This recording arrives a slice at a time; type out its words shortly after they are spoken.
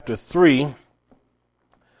chapter 3,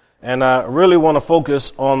 and I really want to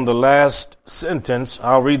focus on the last sentence.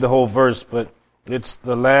 I'll read the whole verse, but it's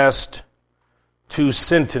the last two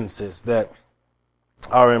sentences that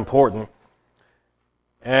are important.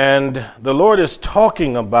 And the Lord is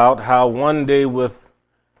talking about how one day with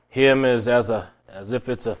Him is as if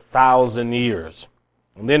it's 1,000 years.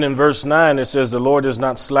 And then in verse 9 it says, the Lord is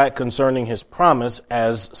not slack concerning His promise,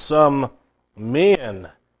 as some men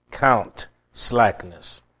count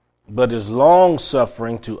slackness, but is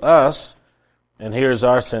long-suffering to us, and here's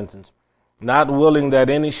our sentence, not willing that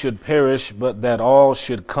any should perish, but that all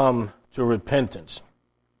should come to repentance.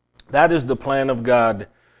 That is the plan of God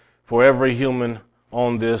for every human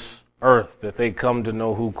on this earth, that they come to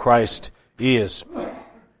know who Christ is.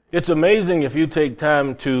 It's amazing if you take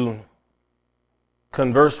time to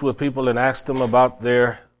converse with people and ask them about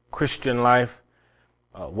their Christian life,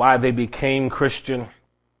 why they became Christian.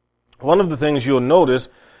 One of the things you'll notice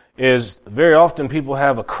is very often people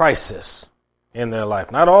have a crisis in their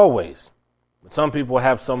life. Not always, but some people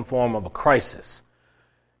have some form of a crisis.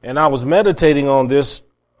 And I was meditating on this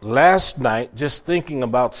last night, just thinking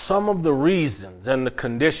about some of the reasons and the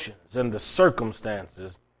conditions and the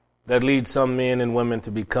circumstances that lead some men and women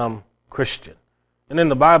to become Christian. And in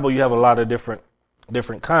the Bible, you have a lot of different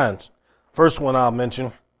kinds. First one I'll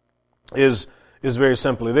mention is very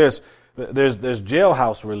simply this. There's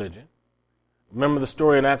jailhouse religion. Remember the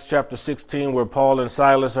story in Acts chapter 16 where Paul and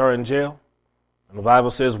Silas are in jail? And the Bible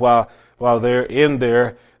says while they're in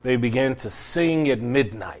there, they began to sing at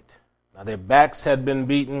midnight. Now their backs had been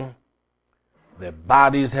beaten, their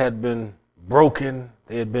bodies had been broken,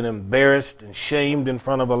 they had been embarrassed and shamed in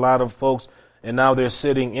front of a lot of folks, and now they're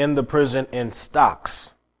sitting in the prison in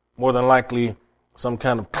stocks, more than likely some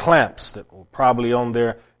kind of clamps that were probably on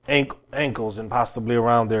their ankles and possibly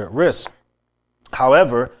around their wrists.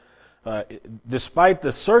 However, despite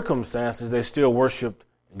the circumstances, they still worshiped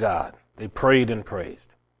God. They prayed and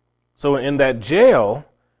praised. So in that jail,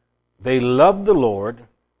 they loved the Lord.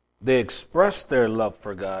 They expressed their love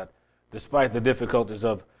for God despite the difficulties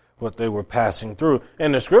of what they were passing through.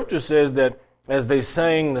 And the scripture says that as they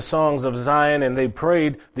sang the songs of Zion and they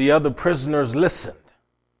prayed, the other prisoners listened.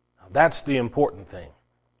 Now, that's the important thing.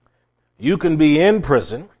 You can be in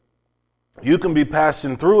prison. You can be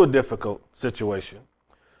passing through a difficult situation.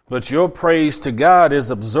 But your praise to God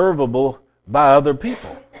is observable by other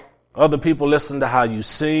people. Other people listen to how you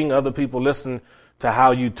sing. Other people listen to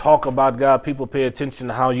how you talk about God. People pay attention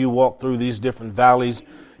to how you walk through these different valleys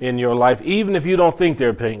in your life, even if you don't think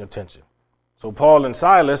they're paying attention. So Paul and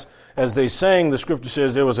Silas, as they sang, the scripture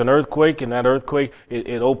says there was an earthquake, and that earthquake,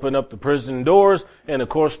 it opened up the prison doors. And of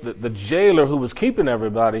course, the jailer who was keeping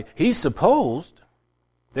everybody, he supposed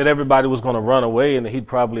that everybody was going to run away and that he'd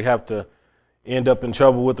probably have to end up in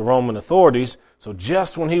trouble with the Roman authorities. So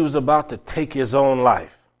just when he was about to take his own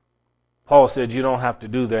life, Paul said, you don't have to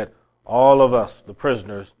do that. All of us, the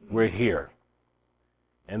prisoners, we're here.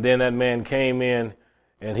 And then that man came in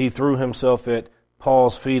and he threw himself at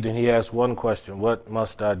Paul's feet and he asked one question: what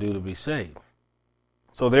must I do to be saved?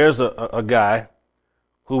 So there's a guy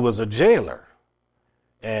who was a jailer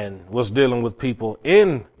and was dealing with people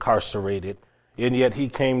incarcerated, and yet he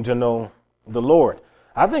came to know the Lord.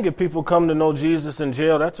 I think if people come to know Jesus in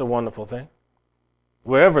jail, that's a wonderful thing.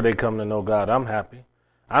 Wherever they come to know God, I'm happy.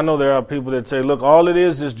 I know there are people that say, look, all it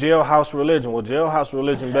is jailhouse religion. Well, jailhouse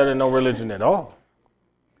religion better than no religion at all.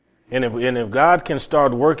 And if God can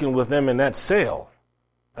start working with them in that cell,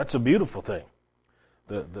 that's a beautiful thing.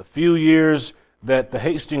 The few years that the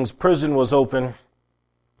Hastings prison was open,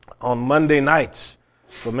 on Monday nights,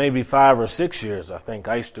 for maybe 5 or 6 years, I think,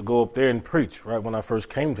 I used to go up there and preach right when I first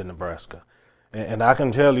came to Nebraska. And I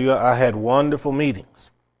can tell you, I had wonderful meetings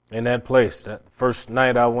in that place. That first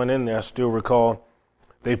night I went in there, I still recall,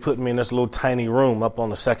 they put me in this little tiny room up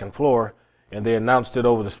on the second floor, and they announced it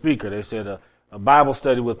over the speaker. They said a Bible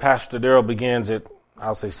study with Pastor Darrell begins at,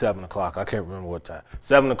 I'll say 7 o'clock. I can't remember what time.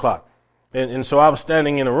 7 o'clock. And so I was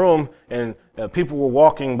standing in a room, and people were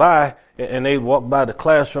walking by, and they'd walk by the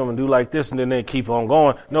classroom and do like this, and then they'd keep on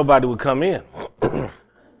going. Nobody would come in.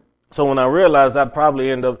 So when I realized I'd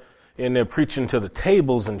probably end up in there preaching to the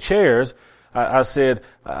tables and chairs, I said,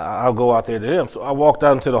 I'll go out there to them. So I walked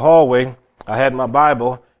out into the hallway. I had my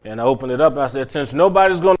Bible, and I opened it up, and I said, since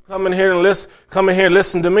nobody's going to come in here and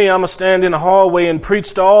listen to me, I'm going to stand in the hallway and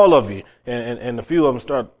preach to all of you. And a few of them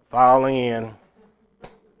start filing in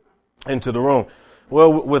into the room.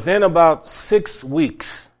 Well, within about 6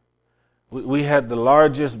 weeks, we had the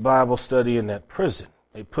largest Bible study in that prison.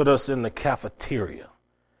 They put us in the cafeteria.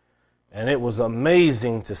 And it was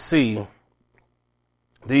amazing to see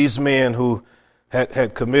these men who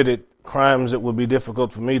had committed crimes that would be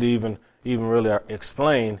difficult for me to even really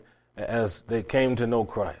explain as they came to know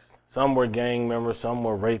Christ. Some were gang members, some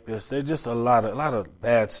were rapists. There's just a lot of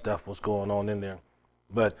bad stuff was going on in there.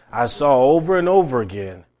 But I saw over and over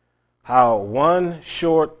again how one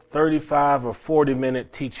short 35 or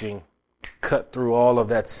 40-minute teaching cut through all of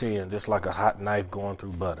that sin, just like a hot knife going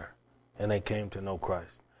through butter. And they came to know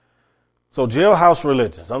Christ. So jailhouse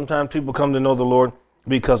religion. Sometimes people come to know the Lord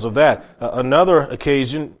because of that. Another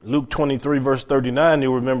occasion, Luke 23, verse 39,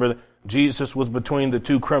 you remember that Jesus was between the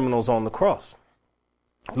two criminals on the cross.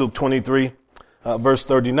 Luke 23, verse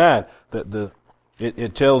 39,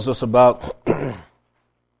 it tells us about,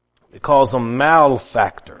 it calls them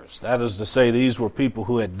malefactors. That is to say, these were people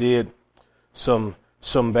who had did some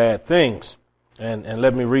bad things. And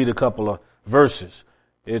let me read a couple of verses.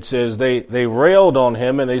 It says, they railed on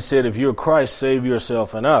him and they said, if you're Christ, save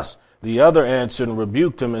yourself and us. The other answered and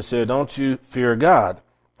rebuked him and said, don't you fear God,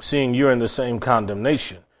 seeing you're in the same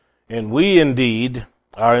condemnation. And we indeed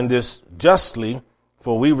are in this justly,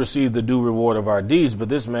 for we receive the due reward of our deeds, but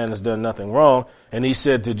this man has done nothing wrong. And he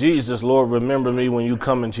said to Jesus, Lord, remember me when you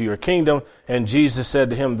come into your kingdom. And Jesus said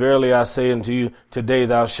to him, verily I say unto you, today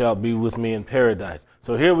thou shalt be with me in paradise.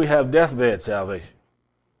 So here we have deathbed salvation.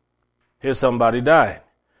 Here's somebody dying.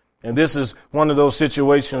 And this is one of those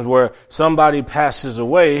situations where somebody passes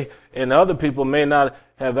away and other people may not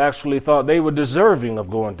have actually thought they were deserving of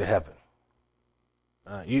going to heaven.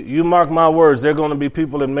 You mark my words, there are going to be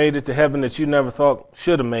people that made it to heaven that you never thought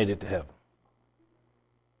should have made it to heaven.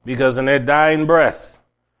 Because in their dying breaths,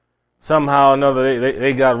 somehow or another,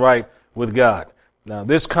 they got right with God. Now,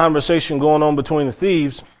 this conversation going on between the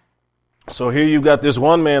thieves, so here you've got this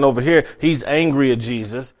one man over here, he's angry at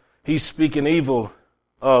Jesus. He's speaking evil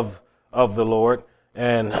of the Lord.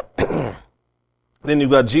 And then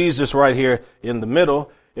you've got Jesus right here in the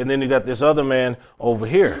middle, and then you got this other man over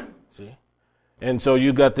here. See? And so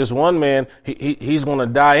you got this one man, he's going to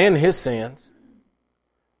die in his sins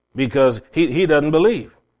because he doesn't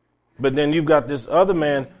believe. But then you've got this other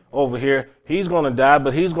man over here, he's going to die,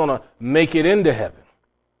 but he's going to make it into heaven.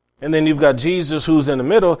 And then you've got Jesus who's in the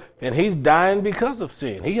middle, and he's dying because of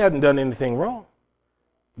sin. He hadn't done anything wrong,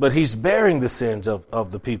 but he's bearing the sins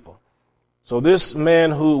of the people. So this man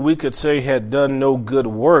who we could say had done no good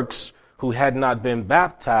works, who had not been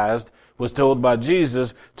baptized, was told by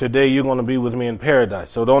Jesus, today you're going to be with me in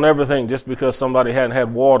paradise. So don't ever think just because somebody hadn't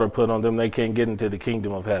had water put on them, they can't get into the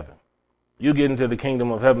kingdom of heaven. You get into the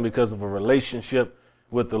kingdom of heaven because of a relationship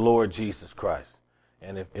with the Lord Jesus Christ.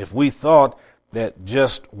 And if we thought that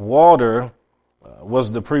just water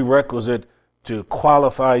was the prerequisite to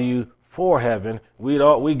qualify you for heaven,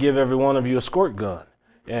 we'd give every one of you a squirt gun.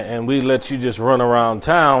 And we'd let you just run around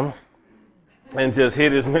town and just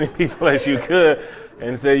hit as many people as you could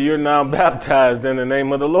and say, you're now baptized in the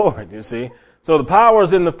name of the Lord, you see. So the power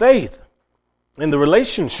is in the faith, in the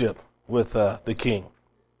relationship with the King.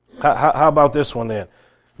 How about this one then?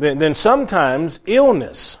 Then sometimes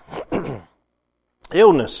illness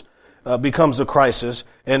becomes a crisis,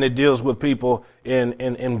 and it deals with people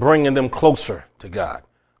in bringing them closer to God.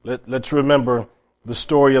 Let's remember the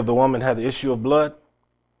story of the woman who had the issue of blood,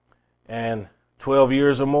 and 12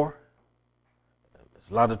 years or more.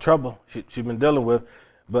 A lot of trouble she'd been dealing with,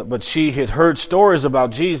 but she had heard stories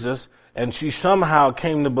about Jesus, and she somehow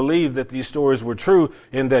came to believe that these stories were true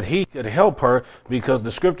and that he could help her, because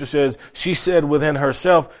the scripture says she said within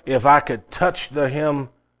herself, if I could touch the hem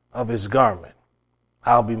of his garment,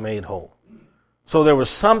 I'll be made whole. So there was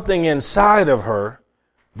something inside of her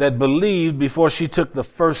that believed before she took the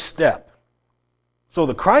first step. So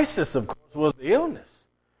the crisis, of course, was the illness.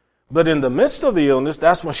 But in the midst of the illness,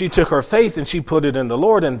 that's when she took her faith and she put it in the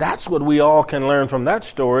Lord. And that's what we all can learn from that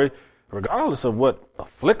story, regardless of what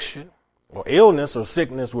affliction or illness or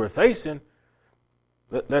sickness we're facing.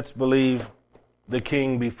 Let's believe the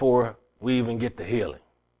King before we even get the healing.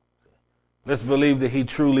 Let's believe that he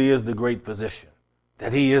truly is the great physician,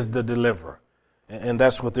 that he is the deliverer. And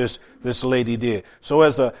that's what this lady did. So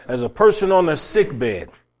as a person on a sick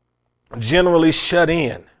bed, generally shut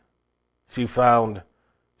in, she found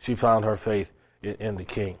her faith in the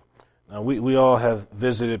King. Now, we all have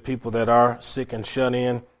visited people that are sick and shut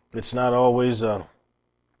in. It's not always an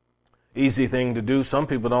easy thing to do. Some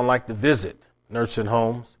people don't like to visit nursing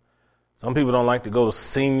homes. Some people don't like to go to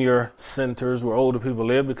senior centers where older people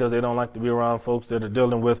live because they don't like to be around folks that are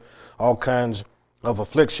dealing with all kinds of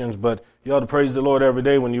afflictions. But you ought to praise the Lord every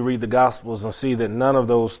day when you read the Gospels and see that none of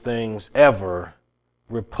those things ever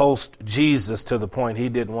repulsed Jesus to the point he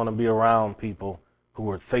didn't want to be around people who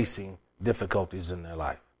were facing difficulties in their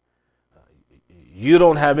life. You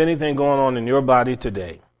don't have anything going on in your body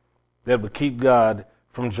today that would keep God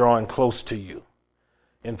from drawing close to you.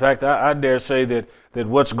 In fact, I dare say that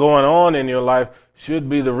what's going on in your life should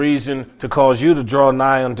be the reason to cause you to draw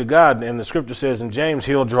nigh unto God. And the scripture says in James,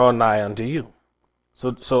 he'll draw nigh unto you.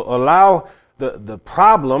 So allow the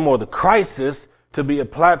problem or the crisis to be a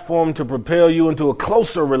platform to propel you into a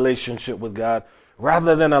closer relationship with God,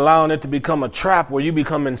 rather than allowing it to become a trap where you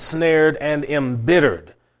become ensnared and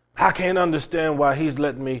embittered. I can't understand why he's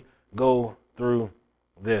letting me go through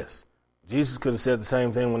this. Jesus could have said the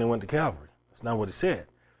same thing when he went to Calvary. That's not what he said.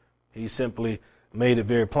 He simply made it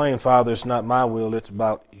very plain, Father, it's not my will, it's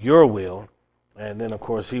about your will. And then, of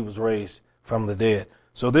course, he was raised from the dead.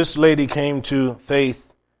 So this lady came to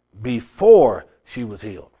faith before she was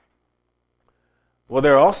healed. Well,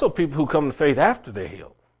 there are also people who come to faith after they're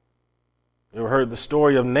healed. You ever heard the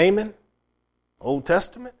story of Naaman, Old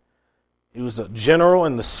Testament? He was a general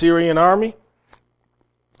in the Syrian army.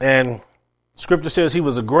 And Scripture says he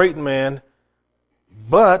was a great man,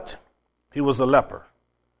 but he was a leper.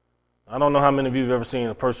 I don't know how many of you have ever seen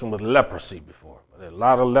a person with leprosy before. But there are a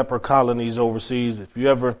lot of leper colonies overseas. If you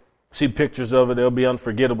ever see pictures of it, they'll be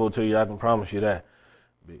unforgettable to you, I can promise you that.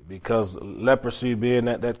 Because leprosy being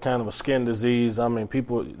that kind of a skin disease, I mean,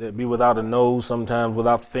 people that be without a nose, sometimes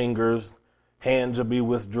without fingers, hands will be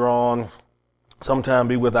withdrawn, sometimes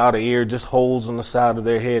be without an ear, just holes on the side of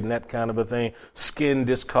their head and that kind of a thing, skin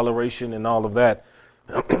discoloration and all of that.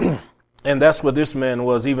 And that's what this man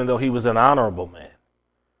was, even though he was an honorable man.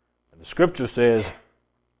 And the scripture says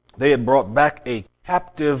they had brought back a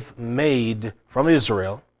captive maid from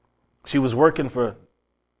Israel. She was working for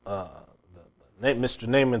Mr.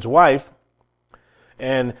 Naaman's wife,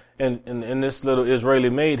 and this little Israeli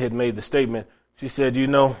maid had made the statement. She said, you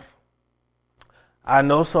know, I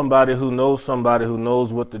know somebody who knows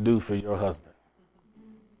what to do for your husband.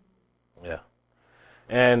 Yeah.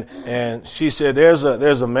 And she said, there's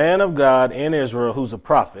a man of God in Israel who's a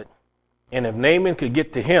prophet, and if Naaman could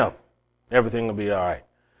get to him, everything will be all right.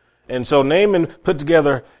 And so Naaman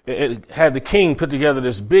had the king put together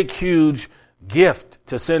this big, huge gift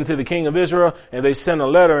to send to the king of Israel, and they sent a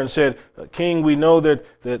letter and said, King, we know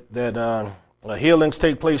that healings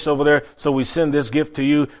take place over there, so we send this gift to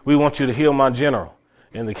you. We want you to heal my general.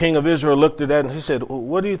 And the king of Israel looked at that and he said,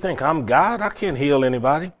 what do you think? I'm God? I can't heal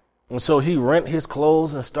anybody. And so he rent his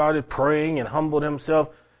clothes and started praying and humbled himself.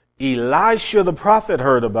 Elisha the prophet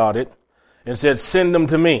heard about it and said, send them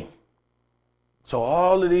to me. So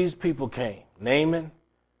all of these people came. Naaman,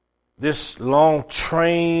 this long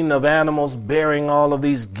train of animals bearing all of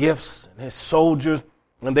these gifts, and his soldiers,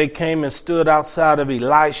 and they came and stood outside of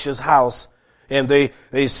Elisha's house, and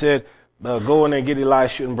they said, go in there and get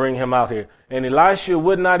Elisha and bring him out here. And Elisha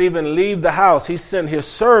would not even leave the house. He sent his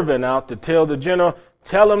servant out to tell the general,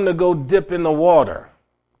 tell him to go dip in the water.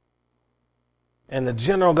 And the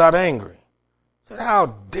general got angry. Said,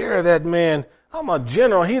 how dare that man? I'm a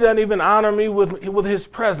general. He doesn't even honor me with his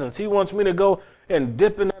presence. He wants me to go and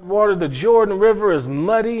dip in that water. The Jordan River is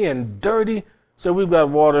muddy and dirty. So we've got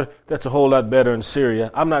water that's a whole lot better in Syria.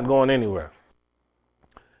 I'm not going anywhere.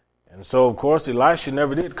 And so, of course, Elisha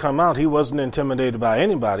never did come out. He wasn't intimidated by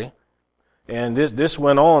anybody. And this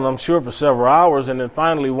went on, I'm sure, for several hours. And then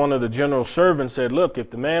finally, one of the general's servants said, look, if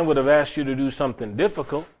the man would have asked you to do something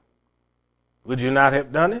difficult, would you not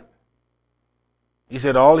have done it? He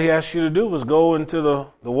said all he asked you to do was go into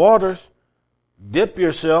the waters, dip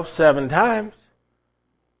yourself 7 times,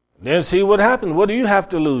 then see what happens. What do you have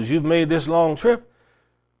to lose? You've made this long trip.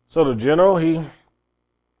 So the general, he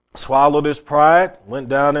swallowed his pride, went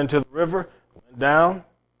down into the river, went down,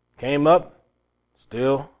 came up,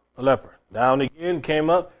 still a leper. Down again, came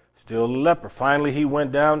up, still a leper. Finally, he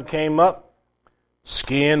went down, came up,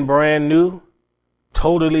 skin brand new,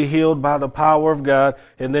 totally healed by the power of God.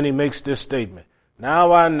 And then he makes this statement.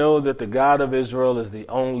 Now I know that the God of Israel is the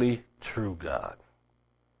only true God.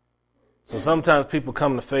 So sometimes people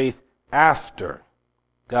come to faith after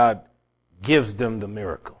God gives them the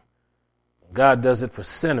miracle. God does it for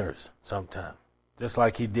sinners sometimes, just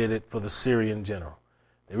like he did it for the Syrian general.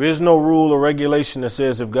 There is no rule or regulation that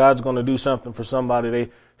says if God's going to do something for somebody, they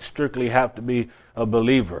strictly have to be a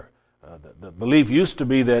believer. The belief used to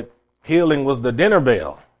be that healing was the dinner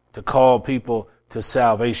bell to call people to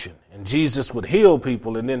salvation. And Jesus would heal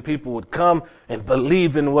people, and then people would come and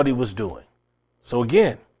believe in what he was doing. So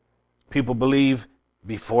again, people believe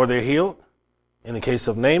before they're healed. In the case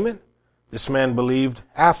of Naaman, this man believed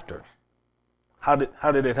after. How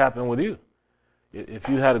did it happen with you? If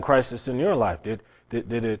you had a crisis in your life, did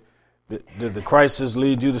the crisis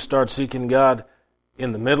lead you to start seeking God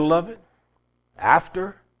in the middle of it?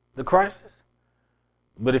 After the crisis?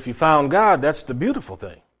 But if you found God, that's the beautiful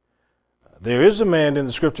thing. There is a man in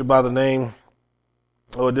the scripture by the name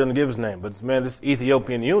Oh, it didn't give his name, but this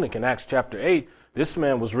Ethiopian eunuch in Acts chapter 8, this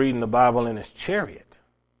man was reading the Bible in his chariot.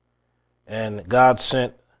 And God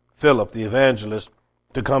sent Philip, the evangelist,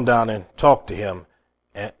 to come down and talk to him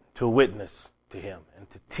and to witness to him and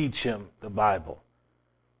to teach him the Bible.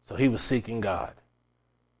 So he was seeking God.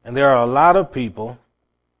 And there are a lot of people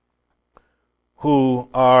who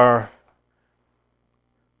are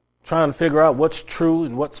trying to figure out what's true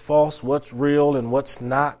and what's false, what's real and what's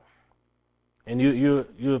not. And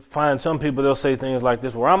you find some people, they'll say things like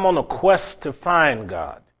this, well, I'm on a quest to find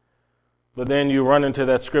God. But then you run into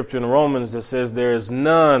that scripture in Romans that says there is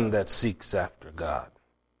none that seeks after God.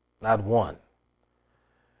 Not one.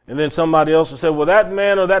 And then somebody else will say, well, that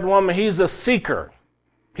man or that woman, he's a seeker.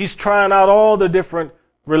 He's trying out all the different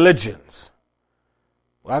religions.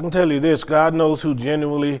 Well, I can tell you this, God knows who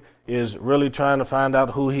genuinely is really trying to find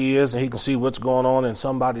out who he is, and he can see what's going on in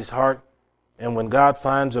somebody's heart. And when God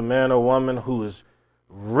finds a man or woman who is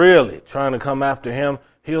really trying to come after him,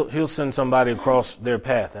 he'll send somebody across their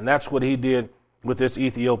path. And that's what he did with this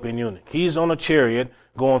Ethiopian eunuch. He's on a chariot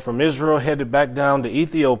going from Israel headed back down to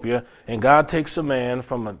Ethiopia, and God takes a man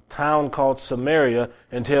from a town called Samaria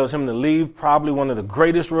and tells him to leave probably one of the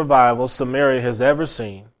greatest revivals Samaria has ever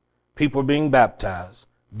seen. People being baptized,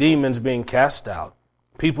 demons being cast out,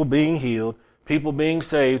 people being healed, people being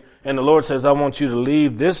saved, and the Lord says, I want you to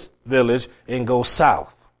leave this village and go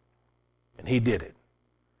south. And he did it.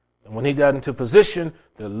 And when he got into position,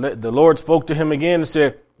 the Lord spoke to him again and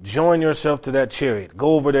said, join yourself to that chariot.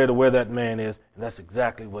 Go over there to where that man is. And that's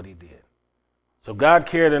exactly what he did. So God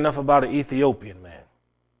cared enough about an Ethiopian man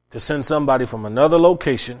to send somebody from another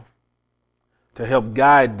location to help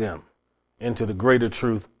guide them into the greater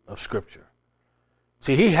truth of Scripture.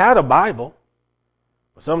 See, he had a Bible,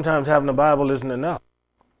 but sometimes having a Bible isn't enough.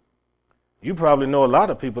 You probably know a lot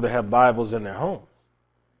of people that have Bibles in their homes,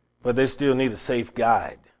 but they still need a safe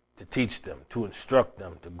guide to teach them, to instruct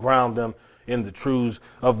them, to ground them in the truths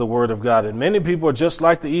of the Word of God. And many people are just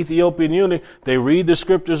like the Ethiopian eunuch. They read the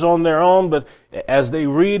Scriptures on their own, but as they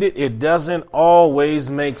read it, it doesn't always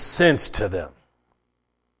make sense to them.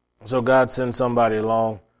 So God sends somebody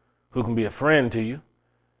along who can be a friend to you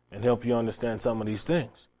and help you understand some of these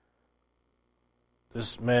things.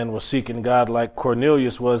 This man was seeking God like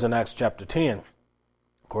Cornelius was in Acts chapter 10.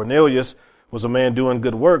 Cornelius was a man doing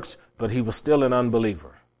good works, but he was still an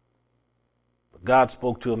unbeliever. But God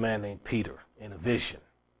spoke to a man named Peter in a vision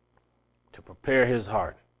to prepare his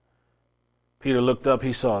heart. Peter looked up,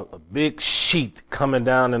 he saw a big sheet coming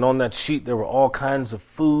down, and on that sheet there were all kinds of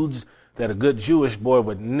foods that a good Jewish boy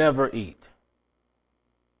would never eat.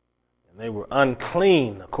 And they were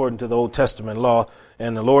unclean according to the Old Testament law.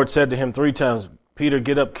 And the Lord said to him 3 times, Peter,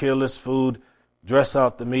 get up, kill this food, dress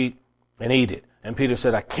out the meat, and eat it. And Peter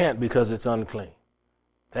said, I can't because it's unclean.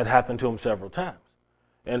 That happened to him several times.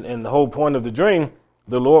 And the whole point of the dream,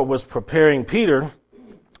 the Lord was preparing Peter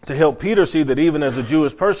to help Peter see that even as a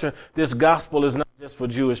Jewish person, this gospel is not just for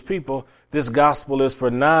Jewish people. This gospel is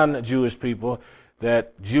for non-Jewish people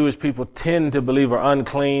that Jewish people tend to believe are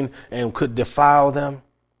unclean and could defile them.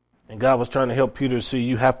 And God was trying to help Peter see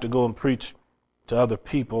you have to go and preach to other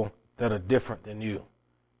people that are different than you.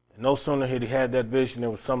 And no sooner had he had that vision, there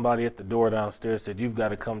was somebody at the door downstairs said, you've got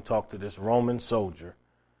to come talk to this Roman soldier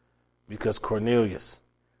because Cornelius,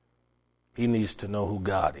 he needs to know who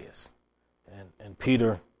God is. And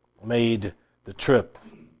Peter made the trip.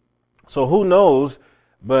 So who knows,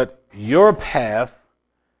 but your path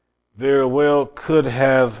very well could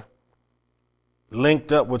have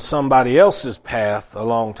linked up with somebody else's path a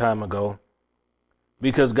long time ago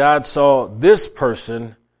because God saw this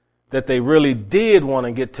person that they really did want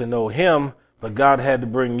to get to know him, but God had to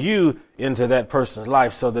bring you into that person's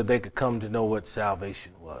life so that they could come to know what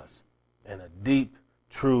salvation was and a deep,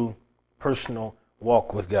 true, personal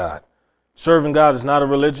walk with God. Serving God is not a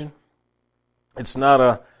religion. It's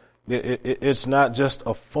not just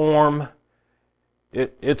a form.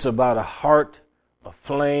 It's about a heart, a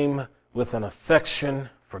flame with an affection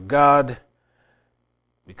for God,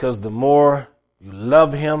 because the more you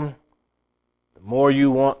love him, the more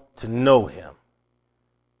you want to know him.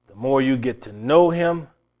 The more you get to know him,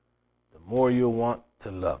 the more you want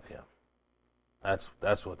to love him.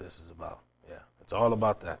 That's what this is about. Yeah, it's all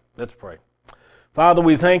about that. Let's pray. Father,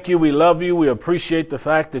 we thank you, we love you, we appreciate the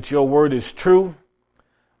fact that your word is true.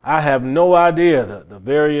 I have no idea the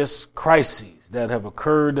various crises that have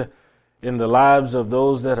occurred in the lives of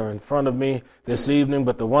those that are in front of me this evening,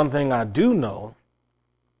 but the one thing I do know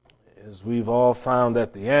is we've all found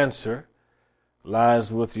that the answer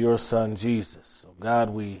lies with your Son, Jesus. So God,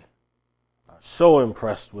 we are so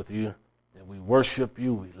impressed with you that we worship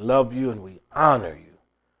you, we love you, and we honor you.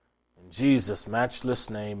 In Jesus' matchless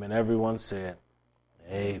name. And everyone said,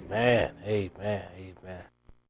 amen, amen, amen.